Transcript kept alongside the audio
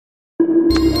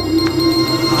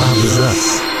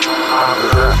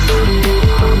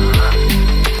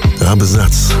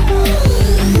Абзац.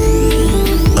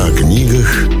 О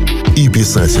книгах и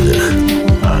писателях.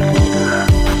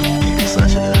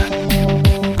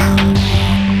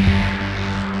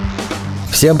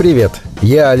 Всем привет!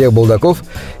 Я Олег Булдаков,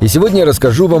 и сегодня я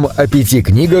расскажу вам о 5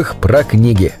 книгах про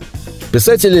книги.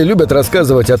 Писатели любят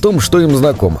рассказывать о том, что им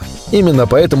знакомо. Именно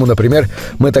поэтому, например,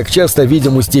 мы так часто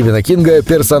видим у Стивена Кинга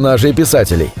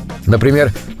персонажей-писателей.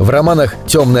 Например, в романах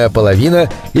 «Тёмная, половина»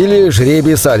 или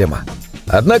 «Жребий СаЛема».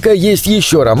 Однако есть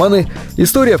еще романы,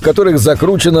 история в которых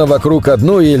закручена вокруг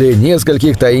одной или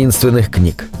нескольких таинственных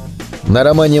книг. На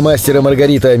романе «Мастер и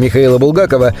Маргарита» Михаила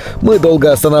Булгакова мы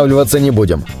долго останавливаться не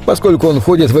будем, поскольку он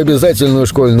входит в обязательную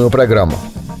школьную программу.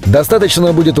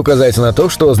 Достаточно будет указать на то,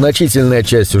 что значительная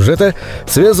часть сюжета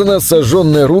связана с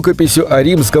сожженной рукописью о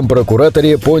римском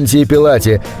прокураторе Понтии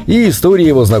Пилате и историей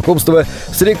его знакомства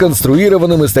с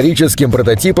реконструированным историческим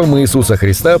прототипом Иисуса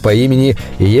Христа по имени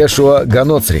Иешуа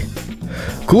Ганоцри.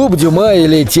 «Клуб Дюма»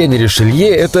 или «Тень Ришелье»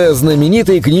 — это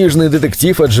знаменитый книжный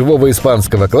детектив от живого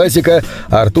испанского классика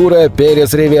Артуро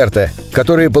Перес-Реверте,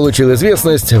 который получил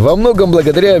известность во многом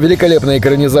благодаря великолепной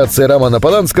экранизации романа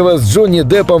Поланского с Джонни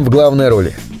Деппом в главной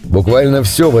роли. Буквально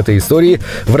все в этой истории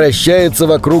вращается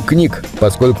вокруг книг,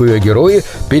 поскольку ее герои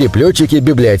 — переплетчики,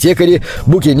 библиотекари,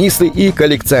 букинисты и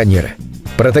коллекционеры.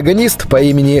 Протагонист по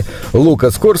имени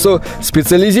Лукас Корсо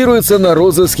специализируется на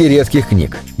розыске редких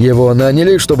книг. Его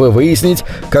наняли, чтобы выяснить,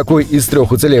 какой из 3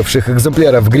 уцелевших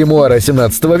экземпляров гримуара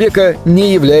XVII века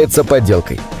не является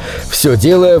подделкой. Все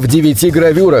дело в 9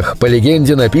 гравюрах, по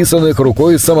легенде написанных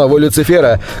рукой самого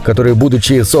Люцифера, которые,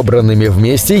 будучи собранными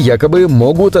вместе, якобы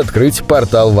могут открыть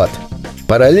портал в ад.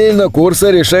 Параллельно Корсо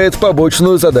решает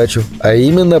побочную задачу, а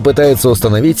именно пытается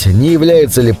установить, не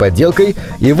является ли подделкой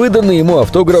и выданный ему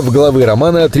автограф главы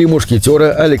романа «Три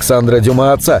мушкетера» Александра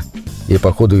Дюма отца. И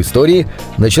по ходу истории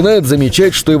начинает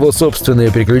замечать, что его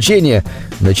собственные приключения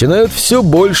начинают все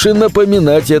больше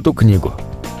напоминать эту книгу.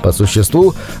 По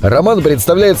существу, роман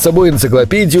представляет собой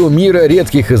энциклопедию мира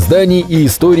редких изданий и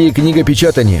истории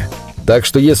книгопечатания. Так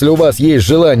что если у вас есть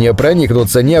желание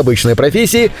проникнуться необычной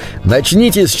профессией,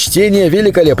 начните с чтения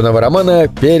великолепного романа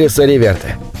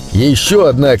 «Перес-Реверте». Еще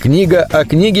одна книга о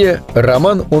книге –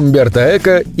 роман Умберто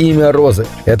Эко «Имя розы».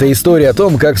 Это история о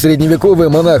том, как средневековый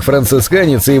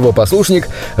монах-францисканец и его послушник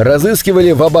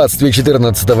разыскивали в аббатстве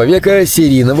XIV века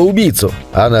серийного убийцу,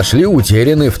 а нашли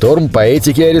утерянный вторм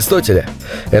поэтики Аристотеля.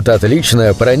 Это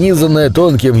отличное, пронизанное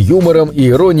тонким юмором и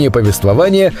иронией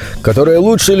повествование, которое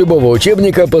лучше любого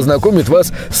учебника познакомит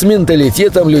вас с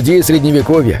менталитетом людей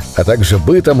Средневековья, а также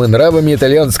бытом и нравами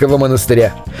итальянского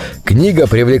монастыря. Книга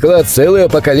привлекла целое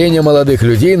поколение молодых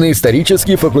людей на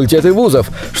исторические факультеты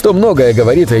вузов, что многое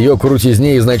говорит о ее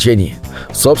крутизне и значении.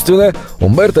 Собственно,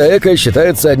 Умберто Эко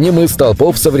считается одним из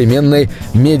столпов современной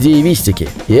медиевистики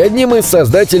и одним из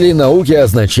создателей науки о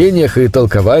значениях и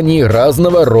толковании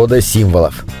разного рода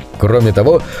символов. Кроме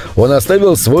того, он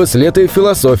оставил свой след и в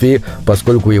философии,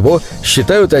 поскольку его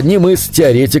считают одним из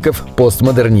теоретиков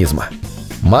постмодернизма.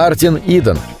 Мартин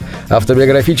Иден.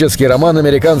 Автобиографический роман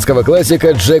американского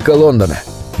классика Джека Лондона.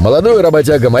 Молодой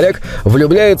работяга-моряк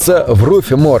влюбляется в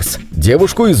Руфь Морс,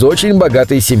 девушку из очень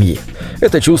богатой семьи.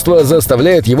 Это чувство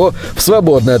заставляет его в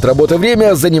свободное от работы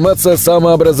время заниматься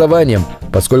самообразованием,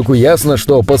 поскольку ясно,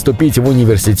 что поступить в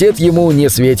университет ему не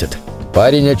светит.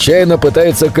 Парень отчаянно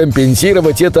пытается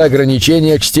компенсировать это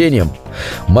ограничение чтением.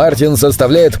 Мартин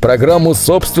составляет программу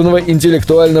собственного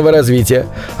интеллектуального развития,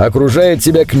 окружает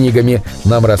себя книгами,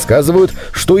 нам рассказывают,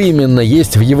 что именно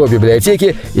есть в его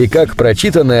библиотеке и как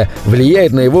прочитанное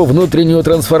влияет на его внутреннюю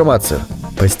трансформацию.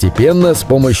 Постепенно, с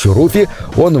помощью Руфи,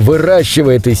 он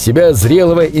выращивает из себя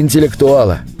зрелого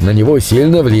интеллектуала. На него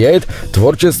сильно влияет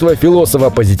творчество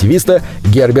философа-позитивиста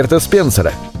Герберта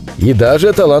Спенсера. И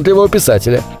даже талантливого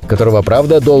писателя, которого,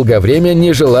 правда, долгое время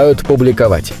не желают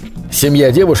публиковать.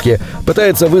 Семья девушки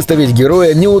пытается выставить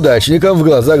героя неудачником в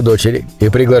глазах дочери и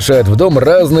приглашает в дом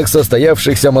разных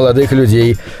состоявшихся молодых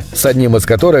людей, с одним из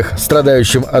которых,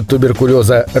 страдающим от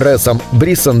туберкулеза Ресом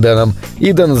Бриссенденом,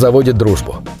 Иден заводит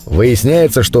дружбу.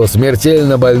 Выясняется, что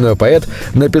смертельно больной поэт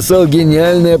написал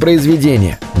гениальное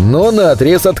произведение, но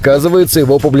наотрез отказывается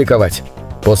его публиковать.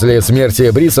 После смерти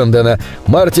Бриссендена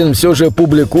Мартин все же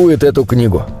публикует эту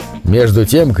книгу. Между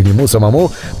тем, к нему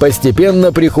самому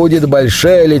постепенно приходит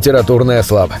большая литературная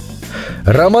слава.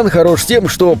 Роман хорош тем,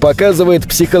 что показывает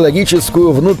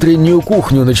психологическую внутреннюю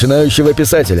кухню начинающего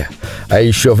писателя. А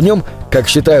еще в нем, как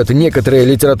считают некоторые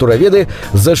литературоведы,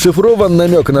 зашифрован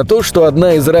намек на то, что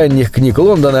одна из ранних книг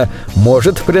Лондона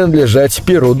может принадлежать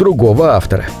перу другого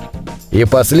автора. И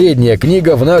последняя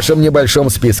книга в нашем небольшом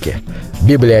списке –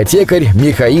 «Библиотекарь»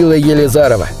 Михаила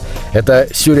Елизарова. Это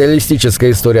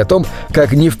сюрреалистическая история о том,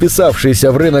 как не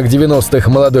вписавшийся в рынок 90-х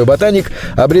молодой ботаник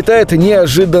обретает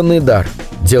неожиданный дар.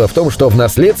 Дело в том, что в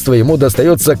наследство ему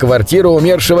достается квартира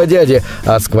умершего дяди,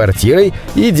 а с квартирой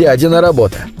и дядина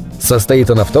работа. Состоит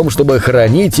она в том, чтобы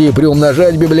хранить и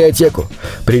приумножать библиотеку.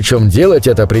 Причем делать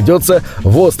это придется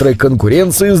в острой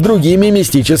конкуренции с другими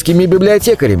мистическими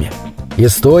библиотекарями.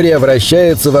 История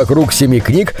вращается вокруг 7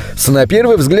 книг с, на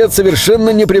первый взгляд,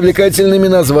 совершенно непривлекательными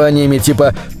названиями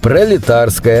типа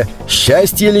 «Пролетарская»,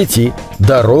 «Счастье лети»,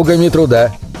 «Дорогами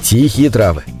труда», «Тихие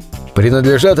травы».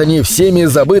 Принадлежат они всеми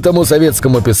забытому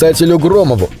советскому писателю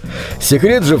Громову.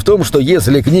 Секрет же в том, что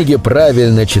если книги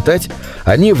правильно читать,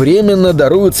 они временно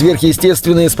даруют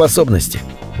сверхъестественные способности.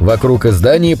 Вокруг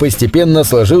изданий постепенно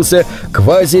сложился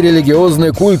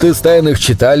квазирелигиозный культ из тайных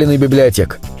читален и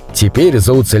библиотек. Теперь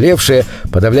за уцелевшие,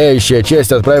 подавляющая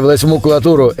часть отправилась в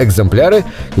макулатуру экземпляры,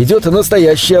 идет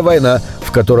настоящая война,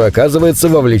 в которую оказывается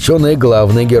вовлечен и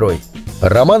главный герой.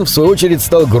 Роман, в свою очередь,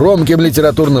 стал громким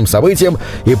литературным событием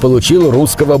и получил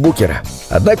русского букера.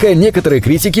 Однако некоторые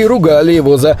критики ругали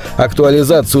его за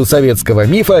актуализацию советского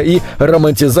мифа и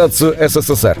романтизацию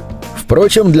СССР.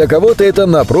 Впрочем, для кого-то это,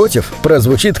 напротив,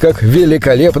 прозвучит как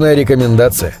великолепная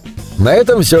рекомендация. На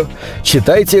этом все.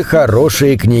 Читайте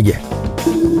хорошие книги.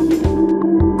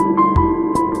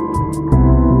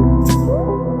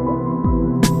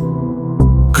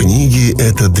 Книги —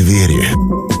 это двери,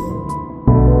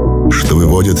 что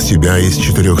выводят тебя из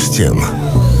 4 стен.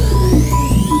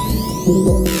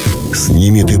 С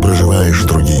ними ты проживаешь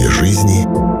другие жизни,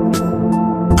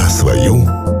 а свою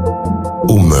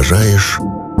умножаешь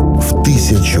в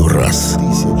 1000 раз.